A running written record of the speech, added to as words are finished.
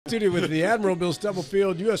studio with the Admiral Bill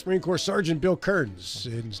Stubblefield, U.S. Marine Corps Sergeant Bill Kearns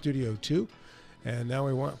in Studio 2. And now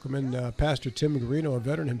we welcome in Pastor Tim Guerino, a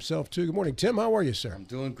veteran himself, too. Good morning, Tim. How are you, sir? I'm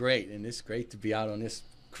doing great, and it's great to be out on this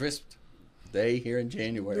crisp day here in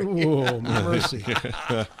January. Oh, mercy.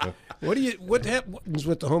 What happens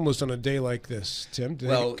with the homeless on a day like this, Tim? Do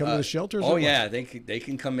they come to the shelters? Oh, yeah, they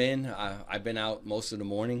can come in. I've been out most of the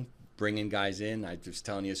morning bringing guys in. I was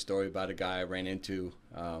telling you a story about a guy I ran into.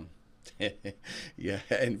 Yeah,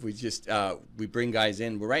 and we bring guys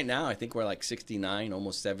in. Well, right now, I think we're like 69,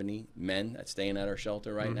 almost 70 men that's staying at our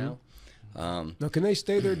shelter right now. Now, can they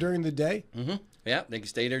stay there during the day? Mm-hmm. Yeah, they can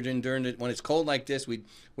stay there during when it's cold like this.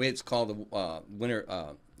 It's called the winter,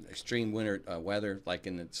 extreme winter weather. Like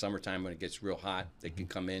in the summertime when it gets real hot, they can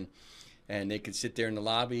come in, and they can sit there in the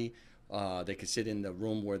lobby. They can sit in the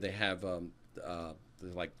room where they have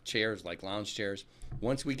like chairs, like lounge chairs.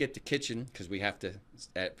 Once we get the kitchen, because we have to,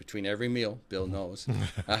 between every meal, Bill knows,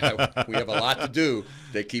 we have a lot to do.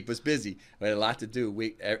 They keep us busy. We have a lot to do.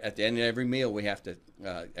 At the end of every meal, we have to,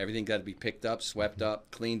 everything got to be picked up, swept up,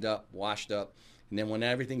 cleaned up, washed up. And then when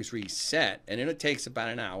everything's reset, and then it takes about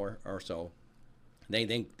an hour or so, they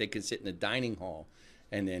can sit in the dining hall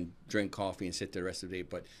and then drink coffee and sit there the rest of the day.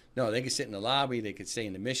 But no, they can sit in the lobby. They can stay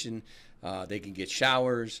in the mission. They can get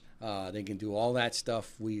showers. They can do all that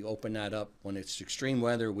stuff. We open that up. When it's extreme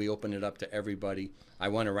weather, we open it up to everybody. I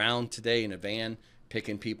went around today in a van,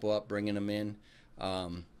 picking people up, bringing them in.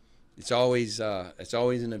 It's always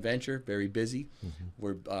an adventure, very busy.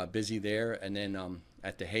 We're busy there. And then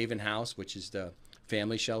at the Haven House, which is the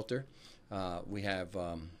family shelter, we have,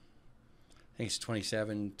 I think it's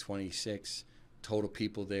 27, 26 total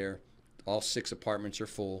people there. All 6 apartments are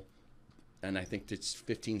full. And I think it's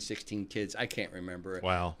 15, 16 kids. I can't remember it.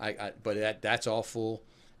 Wow. But that's all full.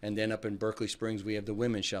 And then up in Berkeley Springs, we have the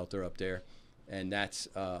women's shelter up there. And that's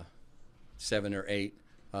 7 or 8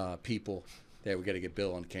 people. There, we got to get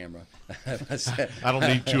Bill on camera. I don't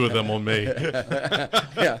need 2 of them on me.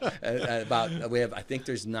 Yeah, I think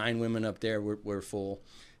there's 9 women up there. We're full.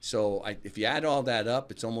 So if you add all that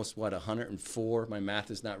up, it's almost, 104. My math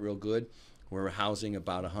is not real good. We're housing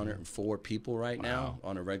about 104 people right now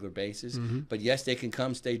on a regular basis. But yes, they can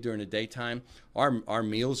come stay during the daytime. Our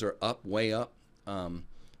meals are up, way up,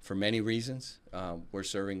 for many reasons. We're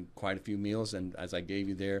serving quite a few meals, and as I gave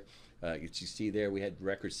you there, as you see there, we had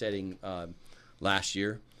record-setting last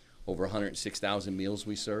year, over 106,000 meals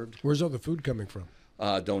we served. Where's all the food coming from?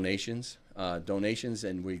 Donations,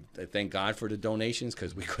 and we thank God for the donations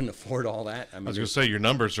because we couldn't afford all that. I was going to say, your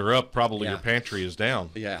numbers are up. Probably your pantry is down.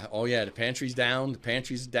 Yeah. Oh, yeah. The pantry's down.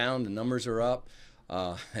 The numbers are up.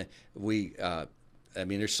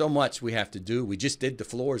 There's so much we have to do. We just did the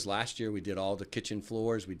floors last year. We did all the kitchen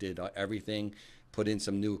floors. We did everything. Put in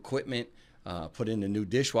some new equipment. Put in a new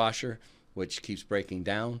dishwasher, which keeps breaking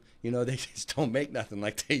down. They just don't make nothing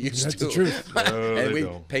like they used to. That's the truth. No, and we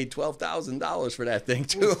paid $12,000 for that thing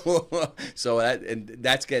too. So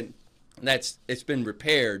it's been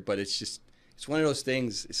repaired, but it's one of those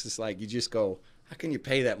things. It's just like you just go, how can you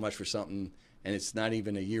pay that much for something and it's not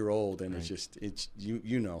even a year old, and it's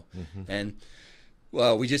And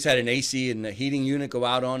well, we just had an AC and a heating unit go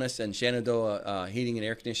out on us, and Shenandoah Heating and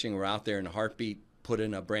Air Conditioning were out there in a heartbeat. Put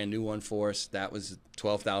in a brand new one for us. That was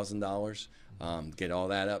 $12,000. Get all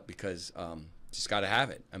that up because just got to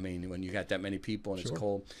have it. I mean, when you got that many people and it's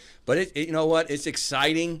cold. But you know what? It's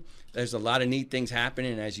exciting. There's a lot of neat things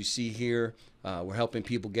happening. As you see here, we're helping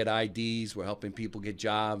people get IDs. We're helping people get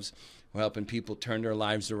jobs. We're helping people turn their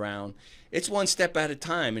lives around. It's one step at a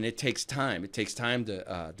time, and it takes time. It takes time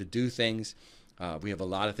to do things. We have a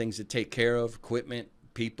lot of things to take care of: equipment,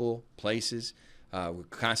 people, places. We're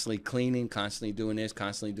constantly cleaning, constantly doing this,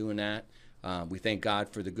 constantly doing that. We thank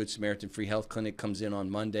God for the Good Samaritan Free Health Clinic comes in on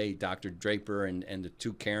Monday. Dr. Draper and the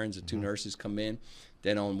 2 Karens, the 2 nurses come in.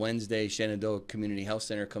 Then on Wednesday, Shenandoah Community Health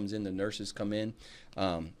Center comes in. The nurses come in.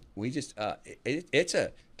 It's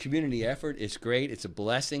a community effort. It's great. It's a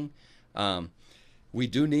blessing. We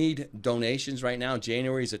do need donations right now.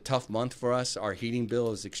 January is a tough month for us. Our heating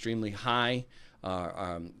bill is extremely high.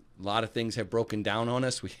 A lot of things have broken down on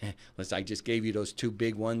us. I just gave you those 2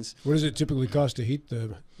 big ones. What does it typically cost to heat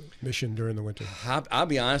the mission during the winter? I'll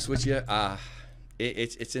be honest with you.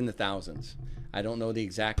 It's in the thousands. I don't know the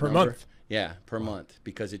exact per number. month. Yeah, per month,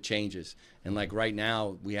 because it changes. And like right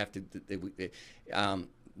now, we have to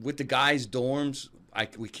with the guys' dorms.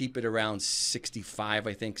 We keep it around 65,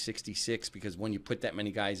 I think 66, because when you put that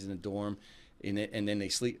many guys in a dorm, and then they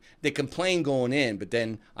sleep. They complain going in, but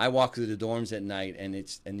then I walk through the dorms at night, and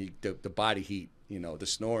the body heat, the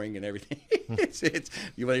snoring and everything.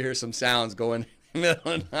 You want to hear some sounds going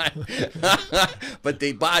middle of the night. But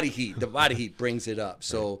the body heat brings it up.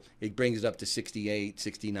 So it brings it up to 68,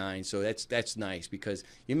 69. So that's nice, because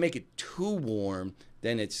you make it too warm,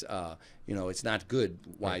 then it's it's not good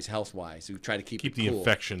health wise. We try to keep it the cool.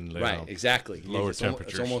 infection down. Right, exactly. Lower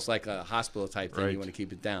temperatures. It's almost like a hospital type thing. Right. You want to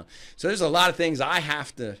keep it down. So there's a lot of things I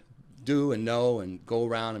have to do and know and go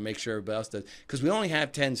around and make sure everybody else does, because we only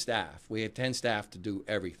have 10 staff. We have 10 staff to do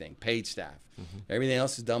everything, paid staff. Everything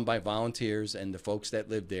else is done by volunteers and the folks that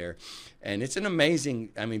live there, and it's an amazing.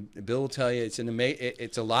 I mean, Bill will tell you it's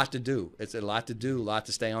a lot to do. It's a lot to do, a lot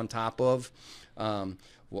to stay on top of.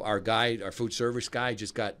 Well, our food service guy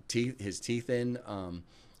just got his teeth in.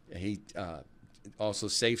 He also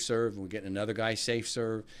safe serve. We're getting another guy safe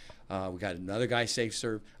serve. We got another guy safe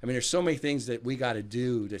serve. I mean, there's so many things that we got to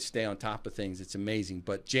do to stay on top of things. It's amazing.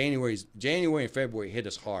 But January and February hit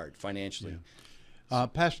us hard financially. Yeah.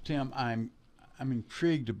 Pastor Tim, I'm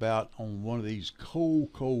intrigued about on one of these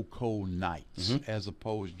cold nights as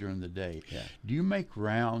opposed during the day. Yeah. Do you make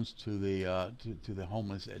rounds to the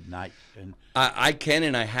homeless at night? And I can,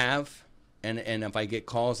 and I have, and if I get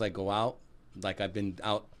calls, I go out. Like I've been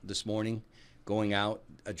out this morning, going out,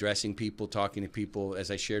 addressing people, talking to people. As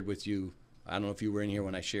I shared with you, I don't know if you were in here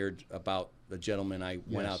when I shared about the gentleman I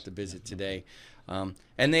went out to visit today.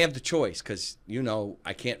 And they have the choice, because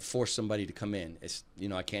I can't force somebody to come in. It's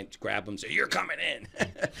I can't grab them and say you're coming in.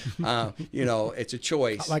 It's a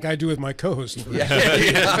choice. Like I do with my co-host. Yeah,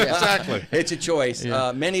 Exactly. It's a choice.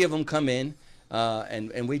 Yeah. Many of them come in,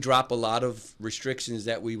 and we drop a lot of restrictions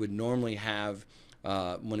that we would normally have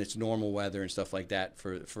when it's normal weather and stuff like that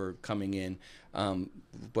for coming in.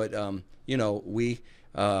 We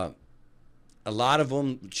a lot of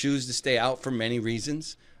them choose to stay out for many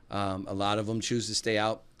reasons. A lot of them choose to stay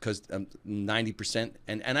out because 90%,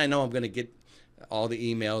 and I know I'm going to get all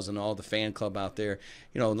the emails and all the fan club out there,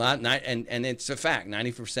 and it's a fact,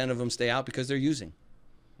 90% of them stay out because they're using,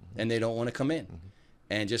 and they don't want to come in.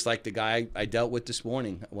 And just like the guy I dealt with this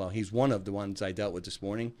morning, well, he's one of the ones I dealt with this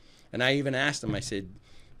morning, and I even asked him, I said,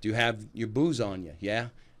 do you have your booze on you? Yeah.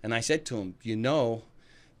 And I said to him,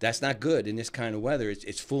 that's not good in this kind of weather.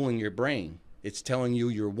 It's fooling your brain. It's telling you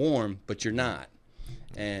you're warm, but you're not.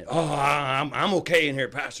 And I'm okay in here,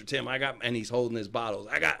 Pastor Tim. And he's holding his bottles.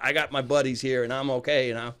 I got my buddies here, and I'm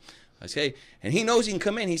okay. And I say, and he knows he can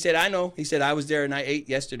come in. He said, I know. He said, I was there and I ate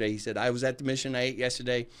yesterday. He said, I was at the mission. I ate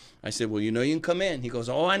yesterday. I said, well, you can come in. He goes,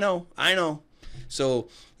 oh, I know. So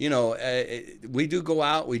we do go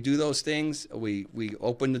out. We do those things. We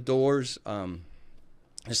open the doors.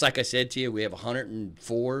 Just like I said to you, we have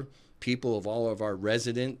 104 people of all of our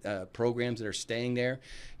resident programs that are staying there.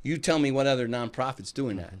 You tell me what other nonprofit's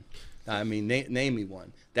doing that. I mean, name me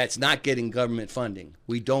one that's not getting government funding.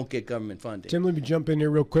 We don't get government funding. Tim, let me jump in here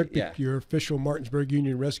real quick. Yeah. Your official Martinsburg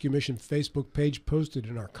Union Rescue Mission Facebook page posted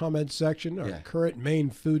in our comments section. Our current main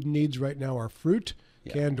food needs right now are fruit,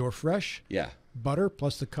 canned or fresh, butter,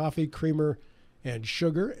 plus the coffee, creamer, and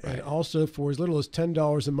sugar. Right. And also, for as little as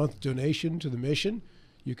 $10 a month donation to the mission,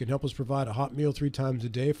 you can help us provide a hot meal 3 times a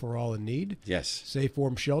day for all in need. Yes. Safe,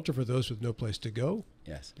 warm shelter for those with no place to go.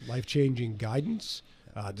 Yes. Life-changing guidance,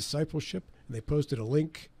 discipleship. And they posted a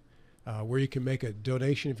link where you can make a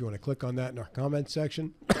donation if you want to click on that in our comments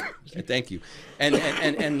section. Thank you.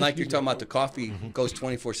 And like you're talking about, the coffee goes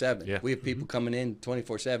 24/7. Yeah. We have people coming in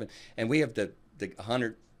 24/7, and we have the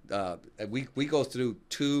 100. We go through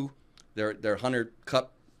their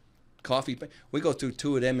 100-cup coffee. We go through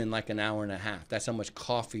 2 of them in like an hour and a half. That's how much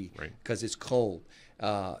coffee, because it's cold.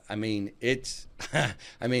 It's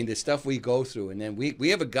the stuff we go through. And then we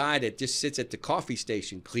have a guy that just sits at the coffee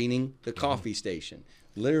station cleaning the coffee station,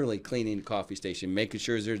 literally cleaning the coffee station, making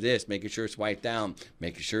sure there's this, making sure it's wiped down,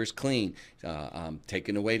 making sure it's clean,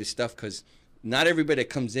 taking away the stuff, because not everybody that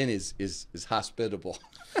comes in is hospitable.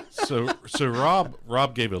 So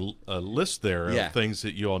Rob gave a list there of things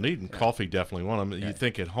that you all need, and coffee definitely one of them. You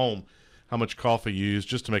think at home how much coffee you use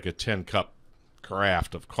just to make a 10-cup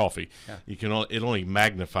carafe of coffee. Yeah. It only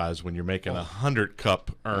magnifies when you're making a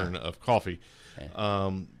 100-cup urn of coffee.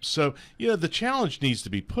 So the challenge needs to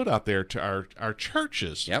be put out there to our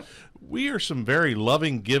churches. Yep. We are some very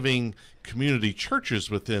loving, giving community churches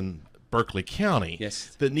within Berkeley County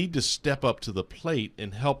that need to step up to the plate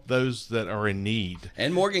and help those that are in need.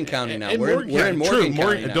 And Morgan County now. We're in Morgan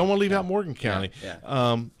County now. Don't want to leave out Morgan County.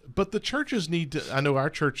 But the churches need to, I know our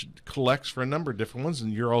church collects for a number of different ones,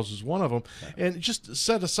 and yours is one of them, and just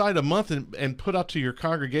set aside a month and put out to your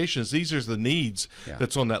congregations, these are the needs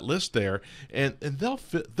that's on that list there, and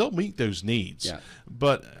they'll meet those needs.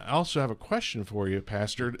 But I also have a question for you,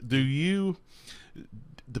 Pastor. The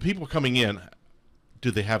people coming in,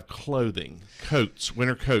 do they have clothing, coats,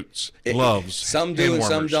 winter coats, gloves? Some do and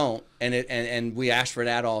some don't, and we ask for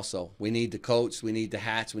that also. We need the coats, we need the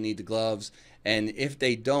hats, we need the gloves, and if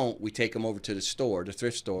they don't, we take them over to the store, the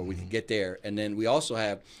thrift store. We can get there, and then we also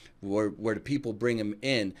have where the people bring them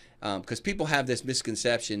in, because people have this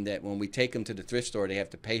misconception that when we take them to the thrift store, they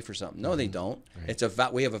have to pay for something. No, they don't.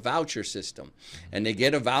 Right. We have a voucher system, and they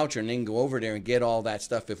get a voucher and then go over there and get all that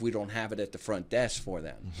stuff if we don't have it at the front desk for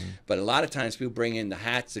them. But a lot of times people bring in the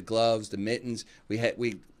hats, the gloves, the mittens.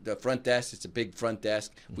 The front desk, it's a big front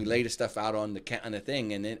desk. We lay the stuff out on the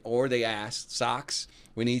thing, and then or they ask socks.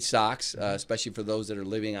 We need socks, especially for those that are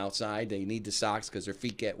living outside. They need the socks because their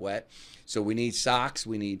feet get wet. So we need socks.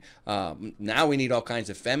 We need now we need all kinds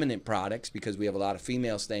of feminine products because we have a lot of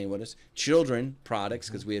females staying with us. Children products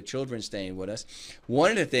because we have children staying with us. One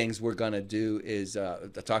of the things we're going to do is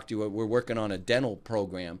talk to you. We're working on a dental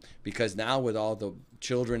program because now with all the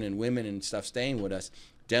children and women and stuff staying with us,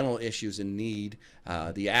 dental issues in need,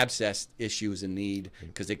 the abscess issues in need,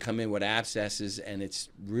 because they come in with abscesses and it's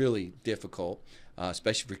really difficult,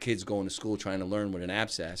 especially for kids going to school trying to learn what an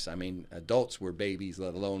abscess. I mean, adults were babies,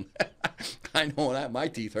 let alone. I know that my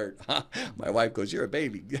teeth hurt. My wife goes, "You're a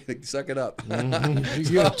baby. Suck it up." You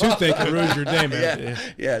get a toothache and ruins your day, man.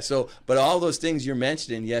 Yeah. So, but all those things you're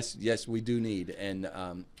mentioning, yes, we do need, and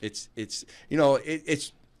it's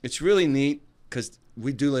really neat because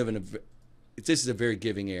we do live in a. This is a very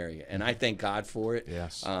giving area, and I thank God for it.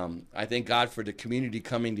 Yes. I thank God for the community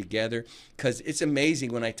coming together, because it's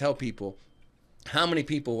amazing when I tell people how many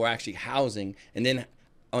people we're actually housing, and then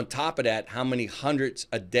on top of that, how many hundreds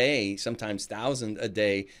a day, sometimes thousands a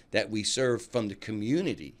day, that we serve from the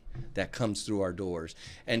community that comes through our doors.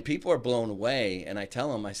 And people are blown away, and I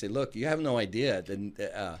tell them, I say, look, you have no idea.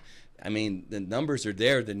 The numbers are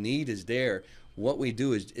there. The need is there. What we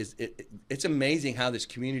do it's amazing how this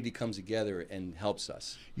community comes together and helps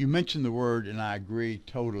us. You mentioned the word, and I agree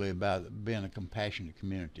totally about being a compassionate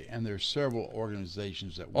community. And there's several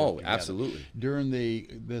organizations that work together. Absolutely. During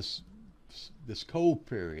this cold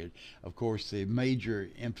period, of course, the major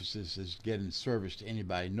emphasis is getting service to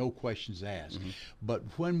anybody, no questions asked. But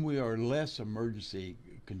when we are less emergency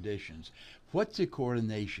conditions, what's the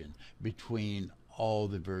coordination between all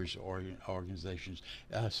the various organizations,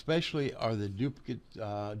 especially are the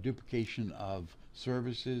duplication of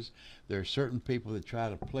services? There are certain people that try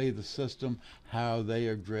to play the system, how they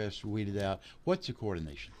address, weed it out. What's the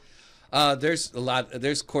coordination? There's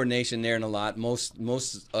coordination there, and a lot. Most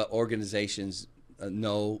organizations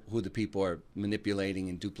know who the people are manipulating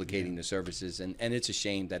and duplicating the services, and it's a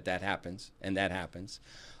shame that happens, and that happens.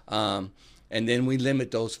 And then we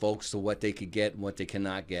limit those folks to what they could get and what they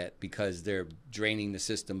cannot get, because they're draining the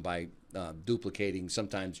system by duplicating,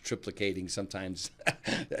 sometimes triplicating, sometimes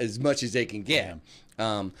as much as they can get.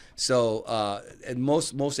 And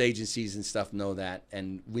most agencies and stuff know that,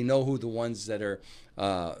 and we know who the ones that are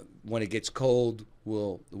when it gets cold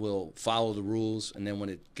will follow the rules, and then when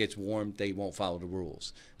it gets warm they won't follow the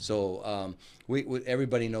rules. So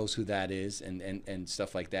everybody knows who that is, and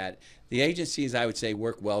stuff like that. The agencies, I would say,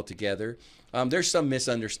 work well together. There's some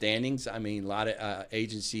misunderstandings. I mean, a lot of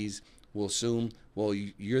agencies will assume, well,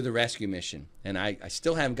 you're the rescue mission, and I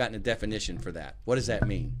still haven't gotten a definition for that. What does that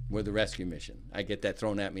mean? We're the rescue mission. I get that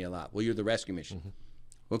thrown at me a lot. Well, you're the rescue mission.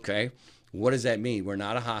 Okay, what does that mean? We're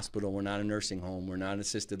not a hospital. We're not a nursing home. We're not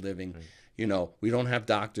assisted living. Right. You know, we don't have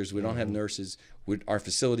doctors. We don't have nurses. Our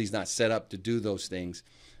facility's not set up to do those things.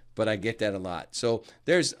 But I get that a lot. So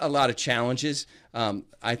there's a lot of challenges.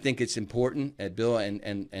 I think it's important at Bill,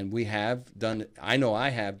 and we have done, I know I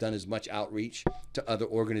have done as much outreach to other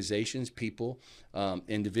organizations, people,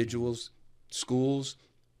 individuals, schools.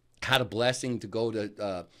 Had a blessing to go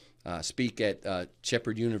to speak at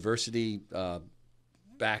Shepherd University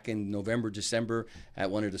back in November, December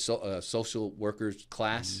at one of the social workers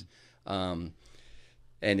class. And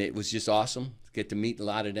it was just awesome to get to meet a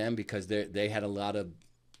lot of them, because they had a lot of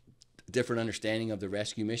different understanding of the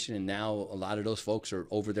rescue mission, and now a lot of those folks are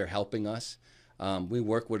over there helping us. We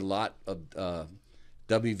work with a lot of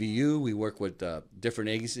WVU. We work with different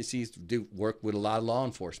agencies. Do work with a lot of law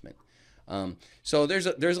enforcement. So there's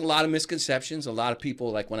a lot of misconceptions. A lot of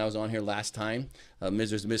people, like when I was on here last time,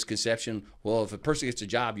 there's a misconception. Well, if a person gets a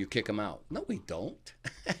job, you kick them out. No, we don't.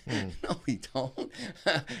 No, we don't.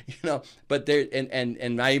 You know, but there,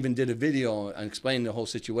 and I even did a video on explaining the whole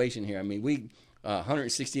situation here. I mean, we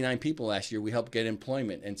 169 people last year we helped get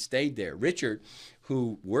employment and stayed there. Richard,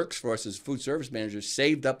 who works for us as food service manager,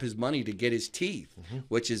 saved up his money to get his teeth,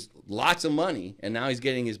 which is lots of money, and now he's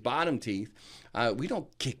getting his bottom teeth. We don't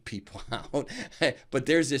kick people out, but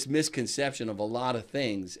there's this misconception of a lot of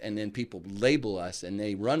things, and then people label us and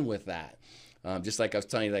they run with that. Just like I was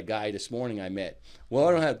telling you that guy this morning I met. Well,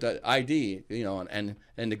 I don't have the ID, you know, and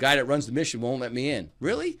the guy that runs the mission won't let me in.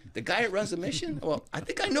 Really? The guy that runs the mission? Well, I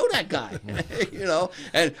think I know that guy, you know.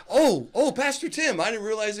 And oh, Pastor Tim, I didn't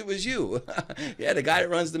realize it was you. Yeah, the guy that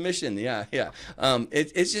runs the mission. Yeah.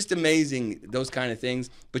 It's just amazing, those kind of things.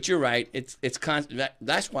 But you're right. It's constant.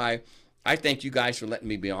 That's why I thank you guys for letting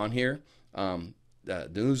me be on here. The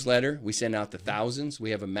newsletter, we send out to thousands.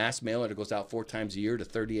 We have a mass mailer that goes out 4 times a year to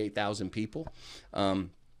 38,000 people.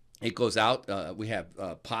 It goes out. We have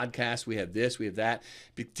podcasts. We have this. We have that.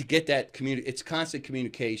 To get that community, it's constant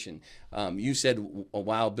communication. You said a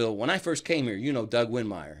while, Bill, when I first came here, you know Doug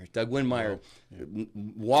Winmeyer. Doug Winmeyer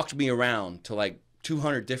walked me around to like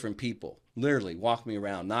 200 different people. Literally walked me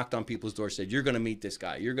around, knocked on people's doors, said, you're going to meet this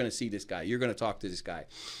guy. You're going to see this guy. You're going to talk to this guy.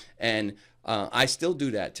 And I still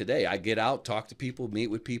do that today. I get out, talk to people, meet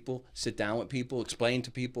with people, sit down with people, explain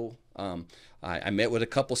to people. I met with a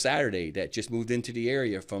couple Saturday that just moved into the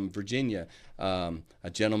area from Virginia. A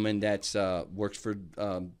gentleman that's works for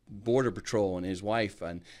Border Patrol and his wife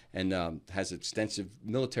and has extensive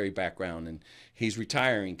military background. And he's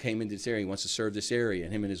retiring, came into this area, he wants to serve this area,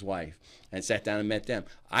 and him and his wife. And sat down and met them.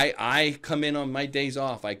 I come in on my days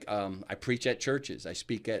off. I preach at churches. I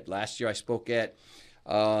speak at, last year I spoke at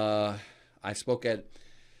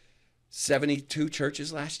 72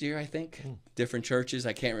 churches last year, I think. Different churches.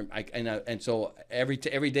 I can't remember. And so every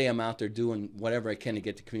day I'm out there doing whatever I can to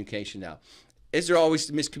get the communication out. Is there always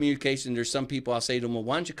miscommunication? There's some people I'll say to them, well,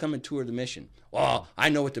 why don't you come and tour the mission? Well, I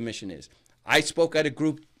know what the mission is. I spoke at a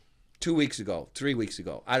group 2 weeks ago, 3 weeks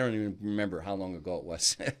ago. I don't even remember how long ago it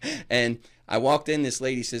was. And I walked in, this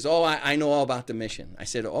lady says, oh, I know all about the mission. I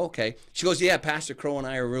said, oh, okay. She goes, yeah, Pastor Crow and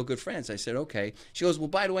I are real good friends. I said, okay. She goes, well,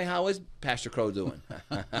 by the way, how is Pastor Crow doing?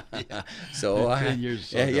 So, 10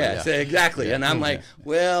 years yeah, exactly. Yeah. And I'm like,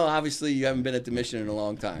 well, obviously you haven't been at the mission in a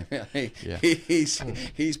long time.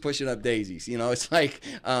 He's pushing up daisies. You know, it's like,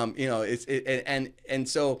 you know, and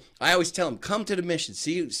so I always tell him, come to the mission,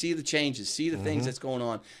 see the changes, see the things that's going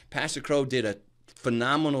on. Pastor Crow did a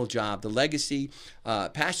phenomenal job. The legacy,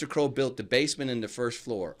 Pastor Crow built the basement and the first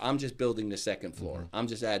floor. I'm just building the second floor. I'm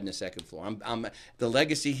just adding the second floor. The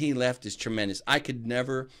legacy he left is tremendous. I could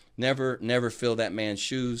never fill that man's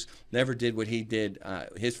shoes. Never did what he did.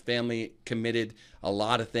 His family committed a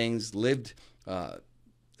lot of things.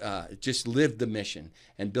 Just lived the mission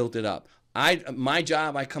and built it up. My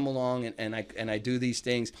job, I come along and I do these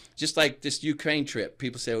things. Just like this Ukraine trip.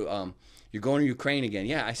 People say, you're going to Ukraine again.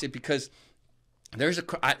 Yeah, I said, because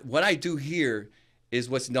what I do here is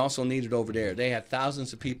what's also needed over there. They have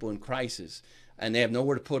thousands of people in crisis, and they have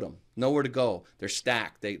nowhere to put them, nowhere to go. They're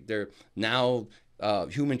stacked. They're now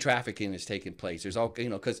human trafficking is taking place. There's all, you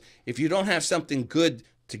know, because if you don't have something good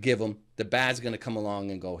to give them, the bad's going to come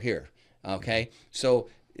along and go here. Okay, so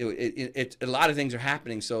a lot of things are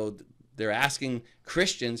happening. So they're asking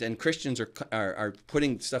Christians, and Christians are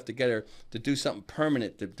putting stuff together to do something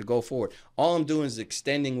permanent to go forward. All I'm doing is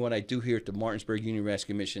extending what I do here at the Martinsburg Union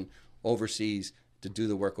Rescue Mission overseas to do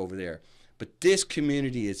the work over there. But this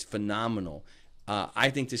community is phenomenal.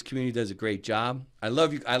 I think this community does a great job. I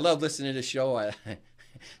love you. I love listening to the show.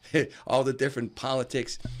 All the different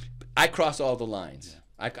politics. I cross all the lines.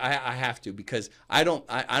 I have to, because I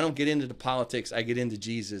don't get into the politics. I get into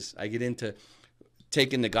Jesus. I get into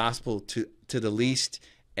taking the gospel to the least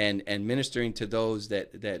and ministering to those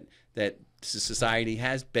that society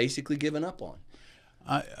has basically given up on.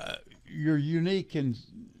 You're unique in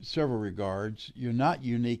several regards. You're not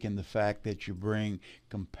unique in the fact that you bring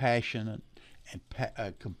compassion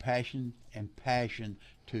and passion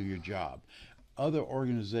to your job. Other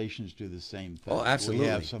organizations do the same thing. Oh, absolutely.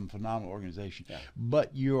 We have some phenomenal organizations. Yeah.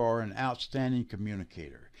 But you are an outstanding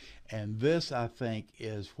communicator. And this, I think,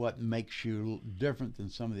 is what makes you different than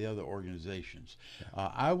some of the other organizations.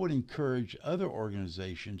 Yeah. I would encourage other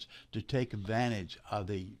organizations to take advantage of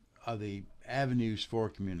the avenues for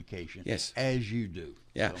communication, yes, as you do.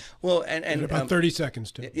 Yeah. So. Well, and about 30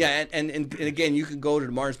 seconds too. Yeah, and again, you can go to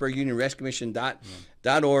the Martinsburg Union Rescue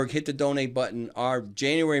Mission.org, hit the donate button. Our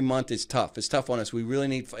January month is tough. It's tough on us. We really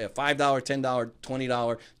need a $5, $10,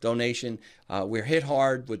 $20 donation. We're hit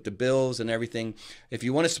hard with the bills and everything. If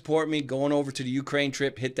you want to support me, going over to the Ukraine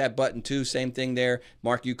trip, hit that button too. Same thing there.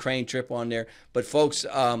 Mark Ukraine trip on there. But folks,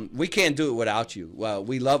 we can't do it without you. Well,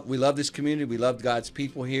 we love this community. We love God's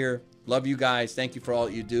people here. Love you guys. Thank you for all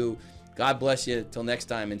that you do. God bless you. Till next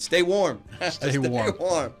time. And stay warm. Stay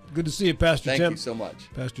warm. Good to see you, Pastor Tim. Thank you so much.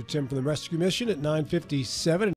 Pastor Tim from the Rescue Mission at 957.